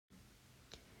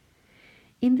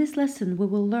In this lesson, we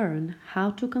will learn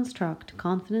how to construct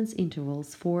confidence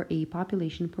intervals for a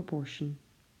population proportion.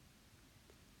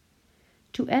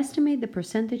 To estimate the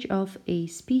percentage of a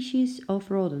species of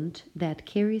rodent that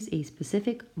carries a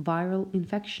specific viral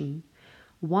infection,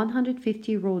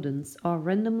 150 rodents are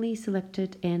randomly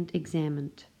selected and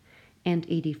examined, and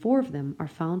 84 of them are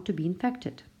found to be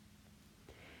infected.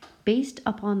 Based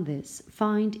upon this,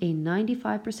 find a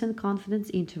 95% confidence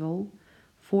interval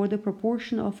for the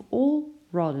proportion of all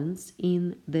rodents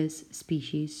in this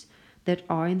species that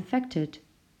are infected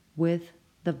with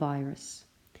the virus.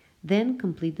 Then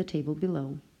complete the table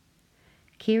below.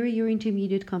 Carry your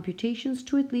intermediate computations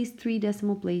to at least 3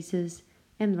 decimal places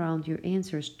and round your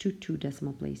answers to 2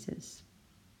 decimal places.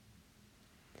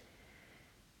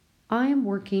 I am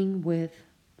working with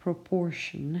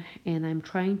proportion and I'm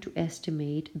trying to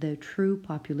estimate the true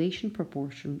population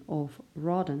proportion of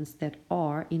rodents that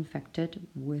are infected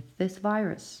with this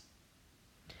virus.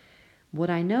 What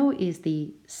I know is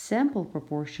the sample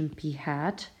proportion p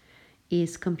hat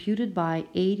is computed by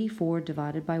 84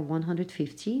 divided by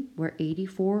 150, where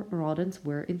 84 rodents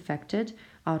were infected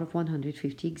out of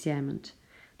 150 examined.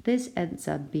 This ends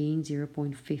up being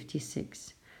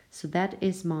 0.56. So that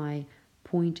is my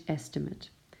point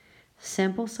estimate.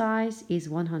 Sample size is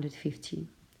 150.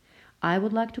 I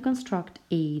would like to construct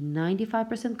a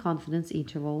 95% confidence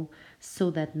interval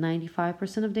so that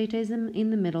 95% of data is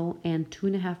in the middle and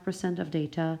 2.5% of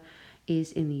data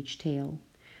is in each tail.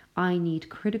 I need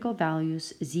critical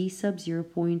values z sub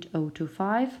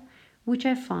 0.025, which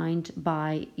I find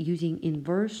by using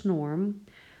inverse norm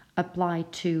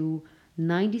applied to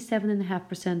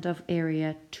 97.5% of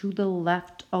area to the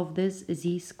left of this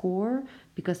z-score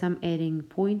because I'm adding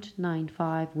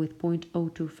 0.95 with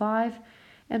 0.025,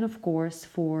 and of course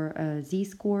for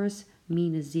z-scores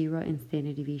mean is 0 and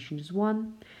standard deviation is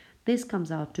 1. This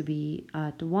comes out to be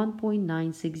at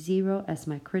 1.960 as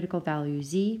my critical value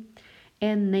z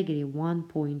and negative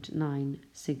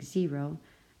 1.960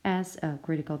 as a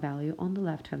critical value on the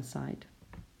left hand side.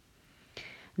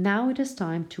 Now it is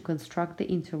time to construct the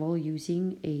interval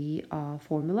using a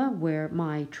formula where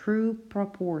my true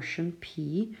proportion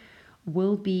p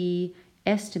will be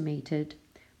estimated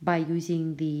by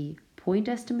using the point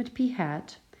estimate p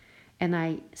hat, and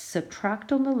I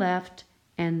subtract on the left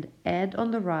and add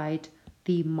on the right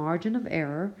the margin of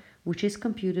error, which is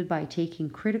computed by taking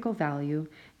critical value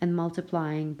and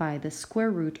multiplying by the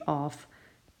square root of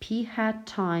p hat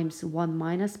times 1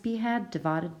 minus p hat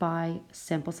divided by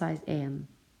sample size n.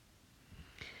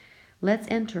 Let's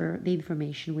enter the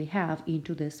information we have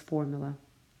into this formula.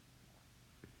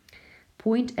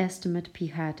 Point estimate p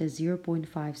hat is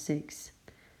 0.56.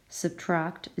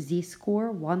 Subtract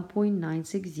z-score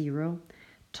 1.960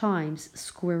 times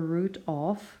square root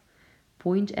of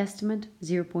point estimate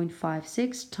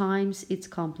 0.56 times its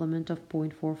complement of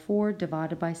 0.44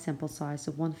 divided by sample size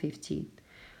of 150.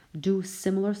 Do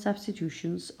similar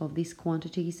substitutions of these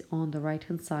quantities on the right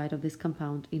hand side of this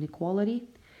compound inequality.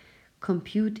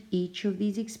 Compute each of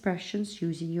these expressions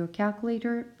using your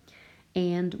calculator,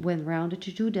 and when rounded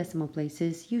to 2 decimal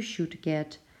places, you should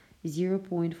get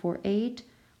 0.48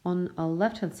 on the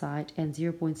left hand side and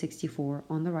 0.64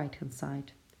 on the right hand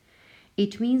side.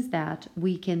 It means that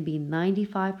we can be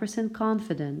 95%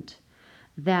 confident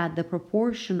that the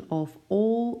proportion of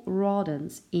all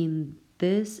rodents in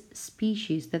this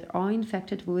species that are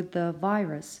infected with the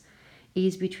virus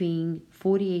is between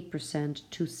 48%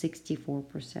 to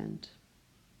 64%.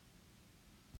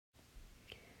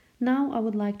 Now I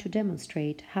would like to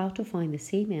demonstrate how to find the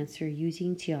same answer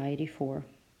using TI-84.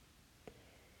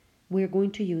 We're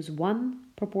going to use one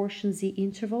proportion z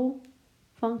interval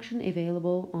function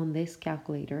available on this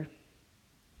calculator.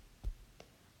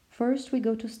 First we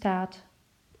go to Stat,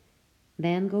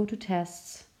 then go to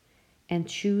Tests, and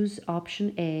choose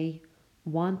option A,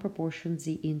 one proportion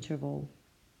z interval.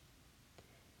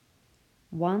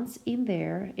 Once in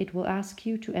there, it will ask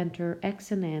you to enter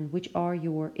x and n, which are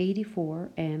your 84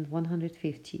 and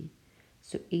 150.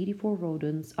 So 84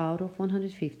 rodents out of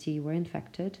 150 were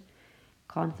infected.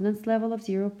 Confidence level of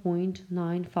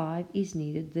 0.95 is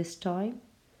needed this time.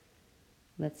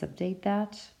 Let's update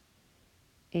that.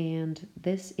 And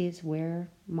this is where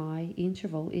my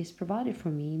interval is provided for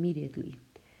me immediately.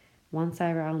 Once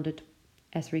I round it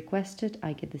as requested,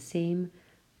 I get the same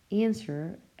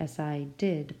answer as I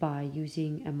did by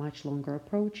using a much longer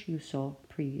approach you saw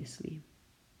previously.